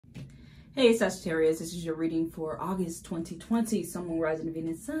Hey Sagittarius, this is your reading for August 2020, Sun, Moon, Rising, and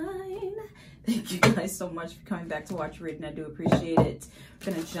Venus sign. Thank you guys so much for coming back to watch your reading. I do appreciate it.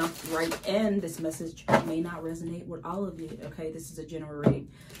 I'm going to jump right in. This message may not resonate with all of you, okay? This is a general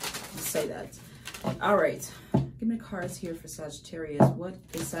reading. Just say that. All right. Give me the cards here for Sagittarius. What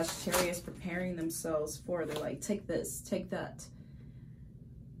is Sagittarius preparing themselves for? They're like, take this, take that.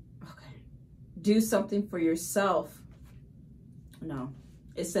 Okay. Do something for yourself. No.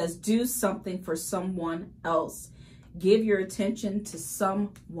 It says, do something for someone else. Give your attention to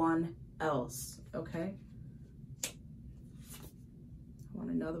someone else, okay? I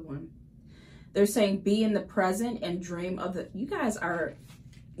want another one. They're saying, be in the present and dream of the... You guys are...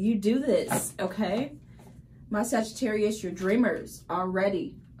 You do this, okay? My Sagittarius, you're dreamers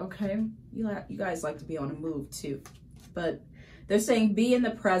already, okay? You guys like to be on the move, too. But they're saying, be in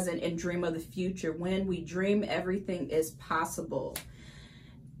the present and dream of the future. When we dream, everything is possible.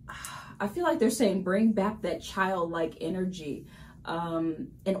 I feel like they're saying bring back that childlike energy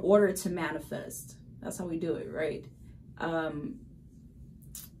in order to manifest. That's how we do it, right?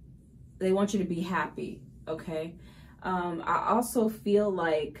 They want you to be happy, okay? I also feel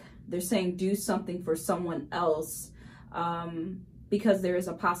like they're saying do something for someone else because there is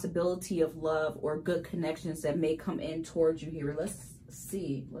a possibility of love or good connections that may come in towards you here. Let's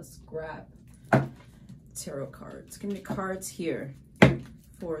see. Let's grab tarot cards. Give me cards here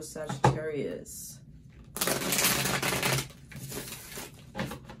for Sagittarius.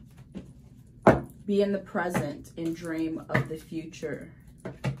 Be in the present and dream of the future.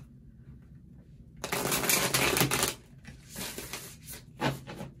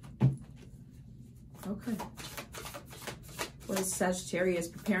 Okay. What is Sagittarius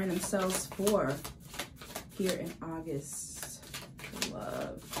preparing themselves for here in August?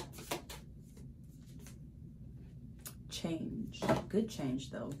 Love. Change. Good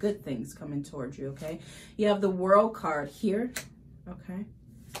change, though. Good things coming towards you, okay? You have the World card here, okay?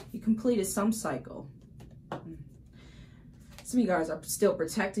 You completed some cycle. Some of you guys are still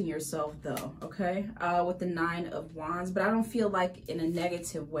protecting yourself, though, okay? With the 9 of Wands, but I don't feel like in a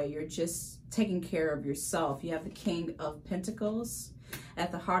negative way. You're just taking care of yourself. You have the King of Pentacles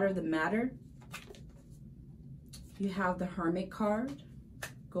at the heart of the matter. You have the Hermit card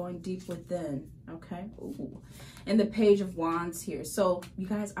going deep within, okay? Ooh. And the Page of Wands here. So you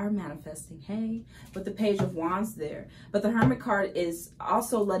guys are manifesting, hey, with the Page of Wands there. But the Hermit card is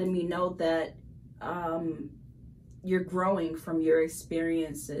also letting me know that you're growing from your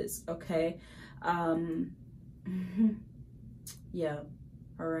experiences, okay? Yeah,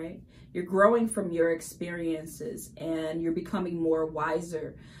 all right. You're growing from your experiences and you're becoming more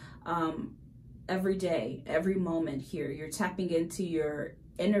wiser every day, every moment here. You're tapping into your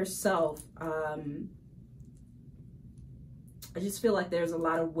inner self. I just feel like there's a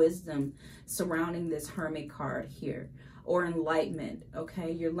lot of wisdom surrounding this Hermit card here, or enlightenment,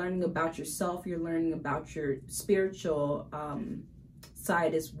 okay? You're learning about yourself. You're learning about your spiritual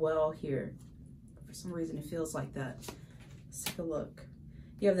side as well here. For some reason, it feels like that. Let's take a look.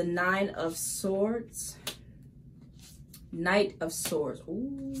 You have the 9 of Swords, Knight of Swords.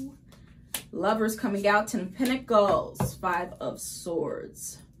 Ooh. Lovers coming out, 10 of Pentacles, 5 of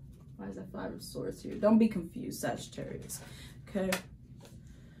Swords. Why is that 5 of Swords here? Don't be confused, Sagittarius. Okay.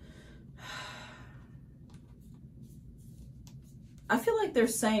 I feel like they're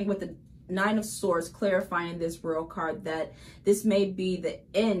saying with the 9 of Swords, clarifying this World card, that this may be the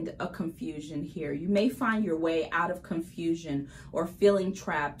end of confusion here. You may find your way out of confusion, or feeling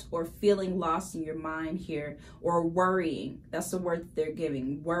trapped, or feeling lost in your mind here, or worrying. That's the word that they're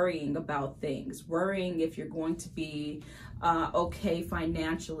giving. Worrying about things. Worrying if you're going to be okay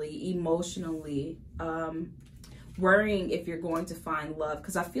financially, emotionally, worrying if you're going to find love,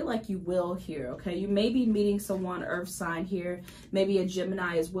 because I feel like you will here, okay? You may be meeting someone, earth sign here, maybe a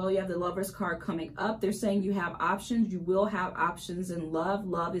Gemini as well. You have the Lovers card coming up. They're saying you have options. You will have options in love.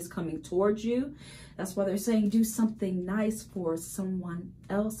 Love is coming towards you. That's why they're saying do something nice for someone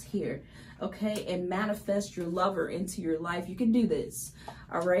else here, okay? And manifest your lover into your life. You can do this,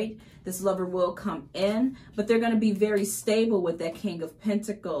 all right? This lover will come in, but they're going to be very stable with that King of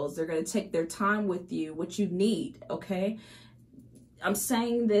Pentacles. They're going to take their time with you, what you need, okay? I'm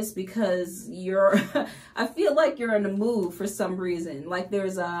saying this because you're, I feel like you're in a move for some reason. Like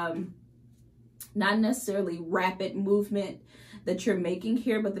there's not necessarily rapid movement that you're making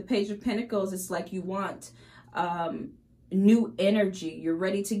here, but the Page of Pentacles, it's like you want new energy. You're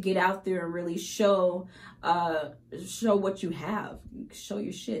ready to get out there and really show what you have. Show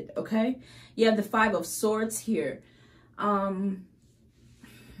your shit, okay? You have the 5 of Swords here.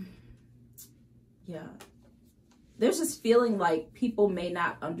 Yeah. there's this feeling like people may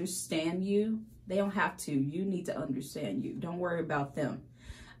not understand you. They don't have to. You need to understand you. Don't worry about them.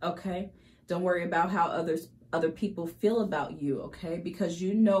 Okay? Don't worry about how other people feel about you, okay? Because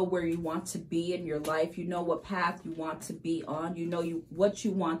you know where you want to be in your life. You know what path you want to be on. You know what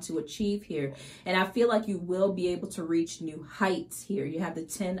you want to achieve here. And I feel like you will be able to reach new heights here. You have the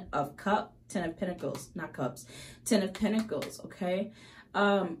 10 of Pentacles, not cups, 10 of Pentacles, okay?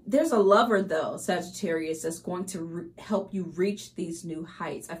 There's a lover though, Sagittarius, that's going to help you reach these new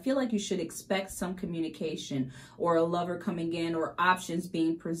heights. I feel like you should expect some communication or a lover coming in or options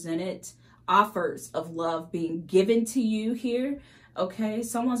being presented, offers of love being given to you here. Okay,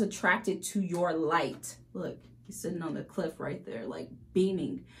 someone's attracted to your light. Look, he's sitting on the cliff right there, like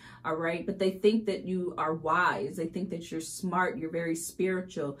beaming. All right, but they think that you are wise. They think that you're smart. You're very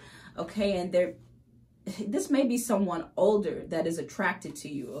spiritual. Okay, and this may be someone older that is attracted to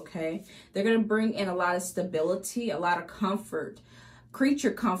you, okay? They're going to bring in a lot of stability, a lot of comfort,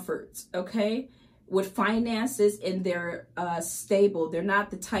 creature comforts, okay? With finances, and they're stable. They're not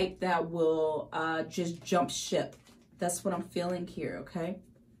the type that will just jump ship. That's what I'm feeling here, okay?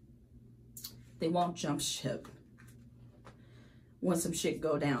 They won't jump ship when some shit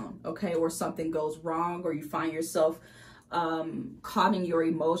go down, okay? Or something goes wrong, or you find yourself caught in your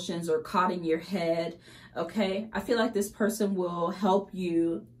emotions or caught in your head, okay? I feel like this person will help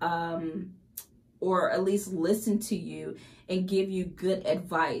you or at least listen to you and give you good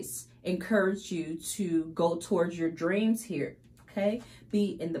advice, encourage you to go towards your dreams here, okay?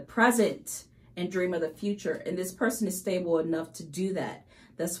 Be in the present and dream of the future. And this person is stable enough to do that.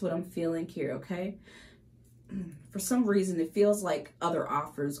 That's what I'm feeling here, okay? For some reason, it feels like other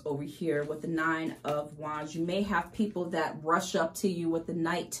offers over here with the 9 of Wands. You may have people that rush up to you with the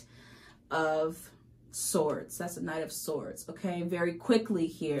Knight of Swords. That's a Knight of Swords, okay? Very quickly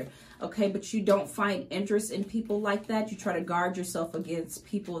here, okay? But you don't find interest in people like that. You try to guard yourself against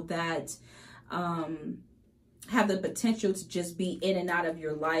people that have the potential to just be in and out of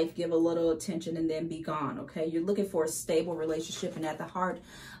your life, give a little attention, and then be gone, okay? You're looking for a stable relationship, and at the heart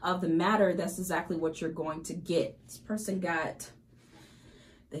of the matter, that's exactly what you're going to get. This person got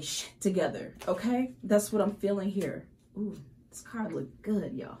their shit together, okay? That's what I'm feeling here. Ooh, this card look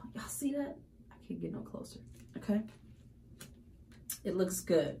good, y'all. Y'all see that? I can't get no closer, okay? It looks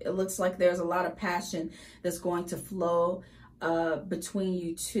good. It looks like there's a lot of passion that's going to flow between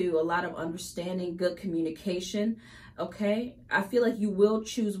you two, a lot of understanding, good communication, okay? I feel like you will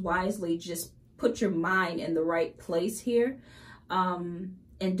choose wisely. Just put your mind in the right place here,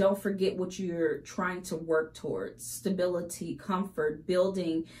 and don't forget what you're trying to work towards. Stability, comfort,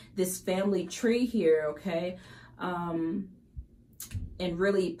 building this family tree here, okay? And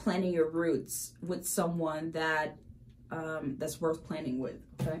really planting your roots with someone that that's worth planting with,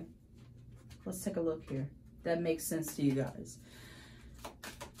 okay? Let's take a look here. That makes sense to you guys.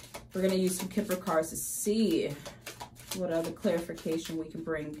 We're going to use some Kipper cards to see what other clarification we can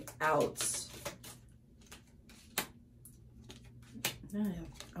bring out.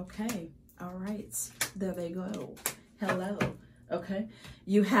 Okay. All right. There they go. Hello. Okay.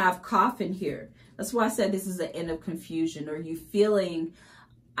 You have coffin here. That's why I said this is the end of confusion, or you feeling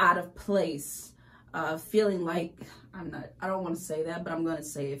out of place, feeling like, I don't want to say that, but I'm going to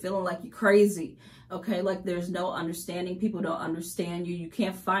say it, feeling like you're crazy. Okay, like there's no understanding. People don't understand you. You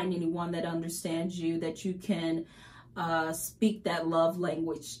can't find anyone that understands you, that you can speak that love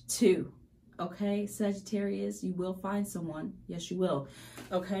language to. Okay, Sagittarius, you will find someone. Yes, you will.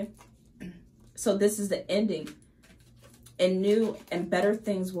 Okay, so this is the ending. And new and better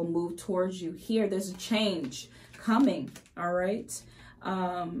things will move towards you here. There's a change coming, all right,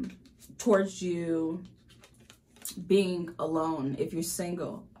 towards you being alone if you're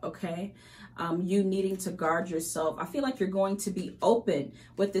single, okay? You needing to guard yourself. I feel like you're going to be open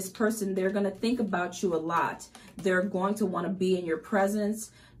with this person. They're going to think about you a lot. They're going to want to be in your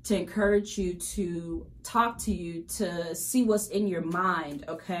presence, to encourage you, to talk to you, to see what's in your mind,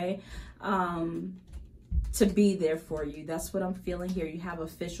 okay? To be there for you. That's what I'm feeling here. You have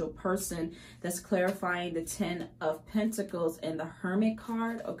official person that's clarifying the 10 of Pentacles and the Hermit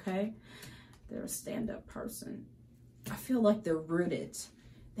card, okay? They're a stand-up person. I feel like they're rooted.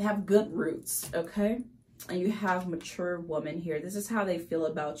 They have good roots, okay? And you have mature woman here. This is how they feel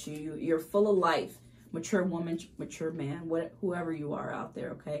about you. You're full of life. Mature woman, mature man, whoever you are out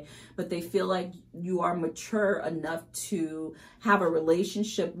there, okay? But they feel like you are mature enough to have a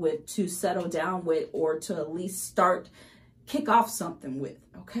relationship with, to settle down with, or to at least kick off something with,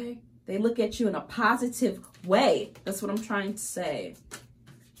 okay? They look at you in a positive way. That's what I'm trying to say.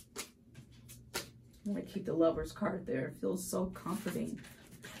 I'm going to keep the Lover's card there. It feels so comforting.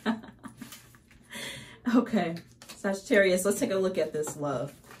 Okay, Sagittarius, let's take a look at this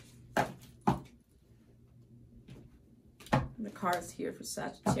love. The cards here for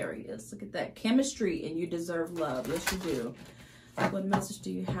Sagittarius. Look at that. Chemistry, and you deserve love. Yes, you do. What message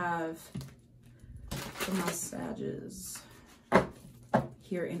do you have for my Sages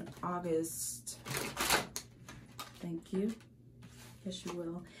here in August? Thank you. Yes, you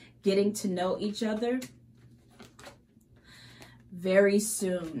will. Getting to know each other very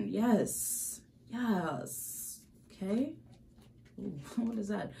soon. Yes. Yes. Okay. Ooh, what is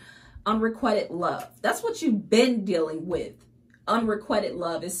that? Unrequited love. That's what you've been dealing with. Unrequited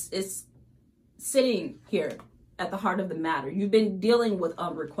love is sitting here at the heart of the matter. You've been dealing with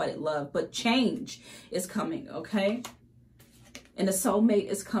unrequited love, but change is coming, okay? And the soulmate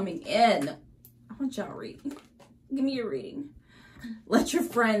is coming in. I want y'all reading. Give me your reading. Let your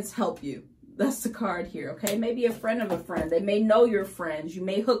friends help you. That's the card here, okay? Maybe a friend of a friend. They may know your friends. You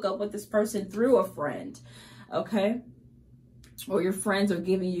may hook up with this person through a friend, okay? Or your friends are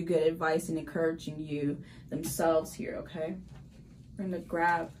giving you good advice and encouraging you themselves here, okay? We're going to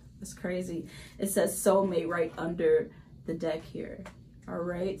grab, it's crazy. It says soulmate right under the deck here. All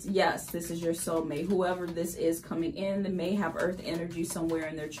right. Yes, this is your soulmate. Whoever this is coming in, they may have earth energy somewhere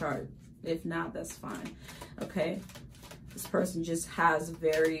in their chart. If not, that's fine. Okay. This person just has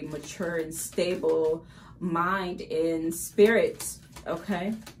very mature and stable mind and spirit.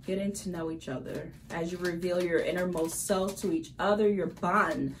 Okay. Getting to know each other. As you reveal your innermost self to each other, your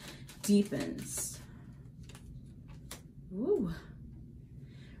bond deepens. Ooh.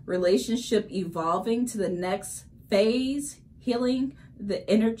 Relationship evolving to the next phase, healing the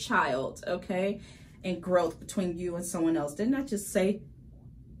inner child, okay, and growth between you and someone else. Didn't I just say,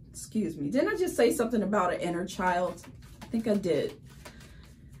 excuse me, didn't I just say something about an inner child? I think I did.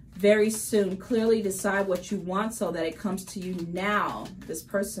 Very soon, clearly decide what you want so that it comes to you now. This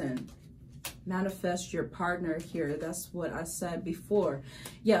person, manifest your partner here. That's what I said before.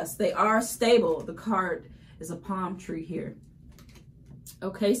 Yes, they are stable. The card is a palm tree here.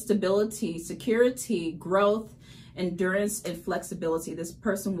 Okay, stability, security, growth, endurance, and flexibility. This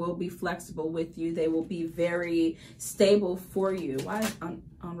person will be flexible with you. They will be very stable for you. Why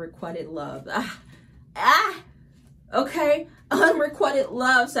unrequited love? Okay, unrequited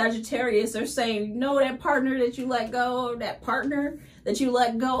love, Sagittarius. They're saying, you know, that partner that you let go, that partner that you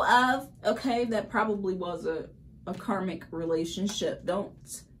let go of, okay, that probably was a karmic relationship. That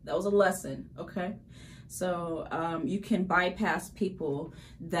was a lesson, okay? So you can bypass people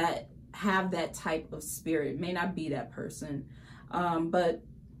that have that type of spirit. It may not be that person, but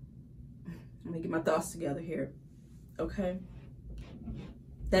let me get my thoughts together here, okay?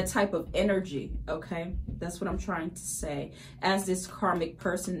 That type of energy, okay? That's what I'm trying to say. As this karmic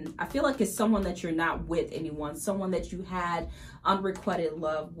person, I feel like it's someone that you're not with anyone, someone that you had unrequited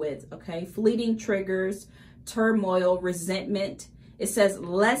love with, okay? Fleeting triggers, turmoil, resentment. It says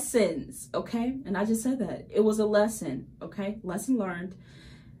lessons, okay? And I just said that. It was a lesson, okay? Lesson learned.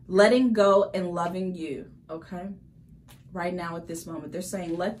 Letting go and loving you, okay? Right now at this moment. They're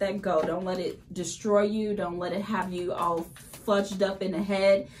saying let that go. Don't let it destroy you. Don't let it have you all fudged up in the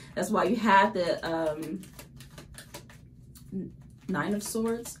head. That's why you have the Nine of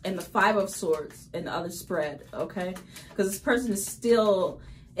Swords and the Five of Swords in the other spread, okay? Because this person is still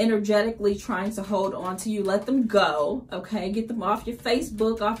energetically trying to hold on to you. Let them go, okay? Get them off your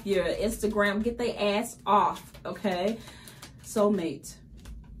Facebook, off your Instagram. Get their ass off, okay? Soulmate.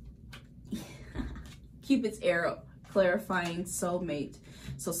 Cupid's arrow, clarifying soulmate.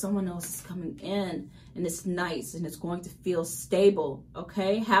 So someone else is coming in and it's nice and it's going to feel stable,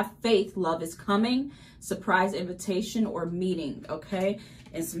 okay? Have faith. Love is coming. Surprise invitation or meeting, okay?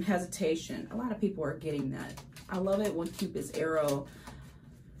 And some hesitation. A lot of people are getting that. I love it when Cupid's arrow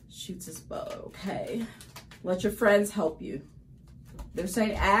shoots his bow, okay? Let your friends help you. They're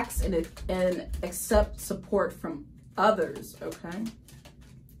saying ask and accept support from others, okay?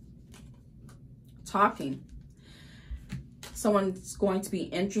 Talking. Someone's going to be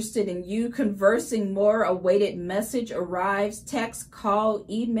interested in you. Conversing more. Awaited message arrives. Text, call,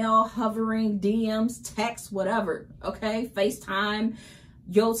 email, hovering, DMs, text, whatever, okay? FaceTime,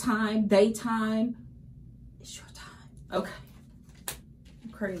 your time, daytime. It's your time, okay?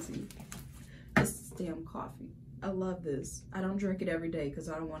 Crazy. This is damn coffee. I love this. I don't drink it every day because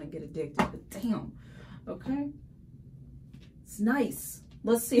I don't want to get addicted, but damn, okay? It's nice.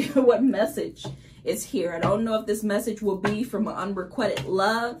 Let's see what message is here. I don't know if this message will be from an unrequited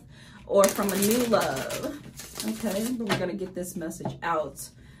love or from a new love. Okay, but we're going to get this message out.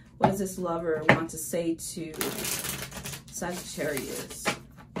 What does this lover want to say to Sagittarius?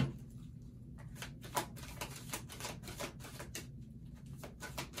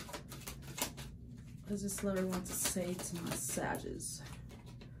 does this letter want to say to my Sagittarius?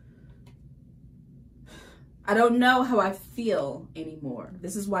 I don't know how I feel anymore.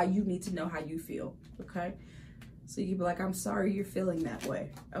 This is why you need to know how you feel, okay? So you can be like, I'm sorry you're feeling that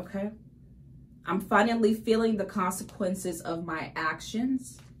way, okay? I'm finally feeling the consequences of my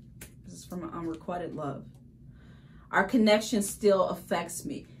actions. This is from an unrequited love. Our connection still affects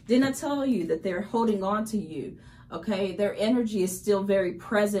me. Didn't I tell you that they're holding on to you? Okay, their energy is still very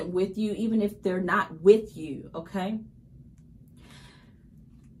present with you, even if they're not with you, okay?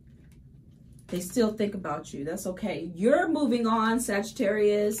 They still think about you. That's okay. You're moving on,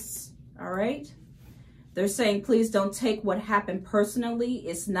 Sagittarius, all right? They're saying, please don't take what happened personally.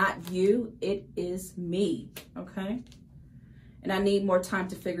 It's not you, it is me, okay? And I need more time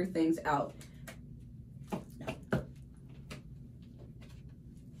to figure things out.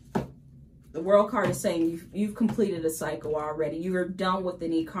 The World card is saying you've completed a cycle already. You are done with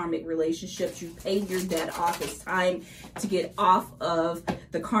any karmic relationships. You've paid your debt off. It's time to get off of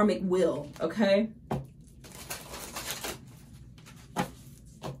the karmic wheel, okay?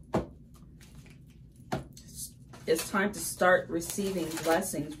 It's time to start receiving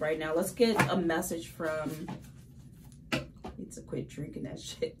blessings right now. Let's get a message from... I need to quit drinking that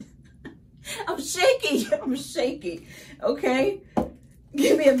shit. I'm shaky. I'm shaky. Okay?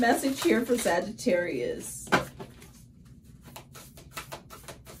 Give me a message here for Sagittarius.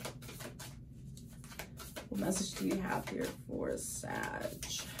 What message do you have here for Sag?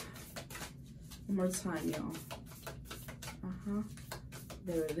 One more time, y'all.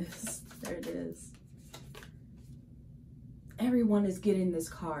 There it is. There it is. Everyone is getting this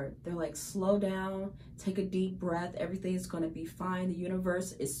card. They're like, slow down, take a deep breath. Everything's going to be fine. The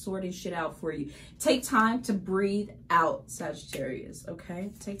universe is sorting shit out for you. Take time to breathe out, Sagittarius,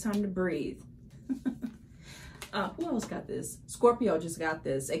 okay? Take time to breathe. Who else got this? Scorpio just got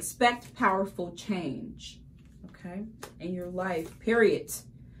this. Expect powerful change, okay? In your life, period.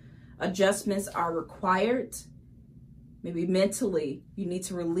 Adjustments are required. Maybe mentally, you need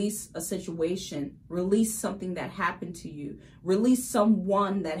to release a situation, release something that happened to you, release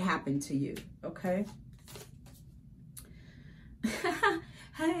someone that happened to you, okay?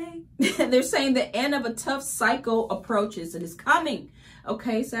 Hey, they're saying the end of a tough cycle approaches and is coming,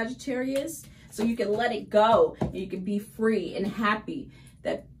 okay, Sagittarius? So you can let it go, and you can be free and happy.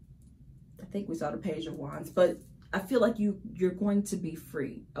 That, I think we saw the Page of Wands, but I feel like you're going to be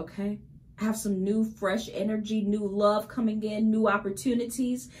free, okay? Have some new fresh energy, new love coming in, new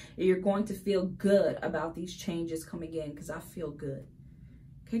opportunities, and you're going to feel good about these changes coming in, because I feel good.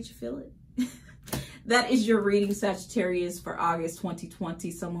 Can't you feel it? That is your reading, Sagittarius, for August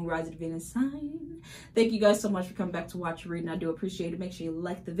 2020. Sun, Moon, Rising, Venus sign. Thank you guys so much for coming back to watch your reading. I do appreciate it. Make sure you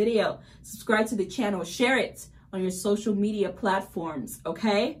like the video, subscribe to the channel, share it on your social media platforms,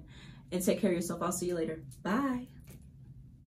 okay? And take care of yourself. I'll see you later. Bye.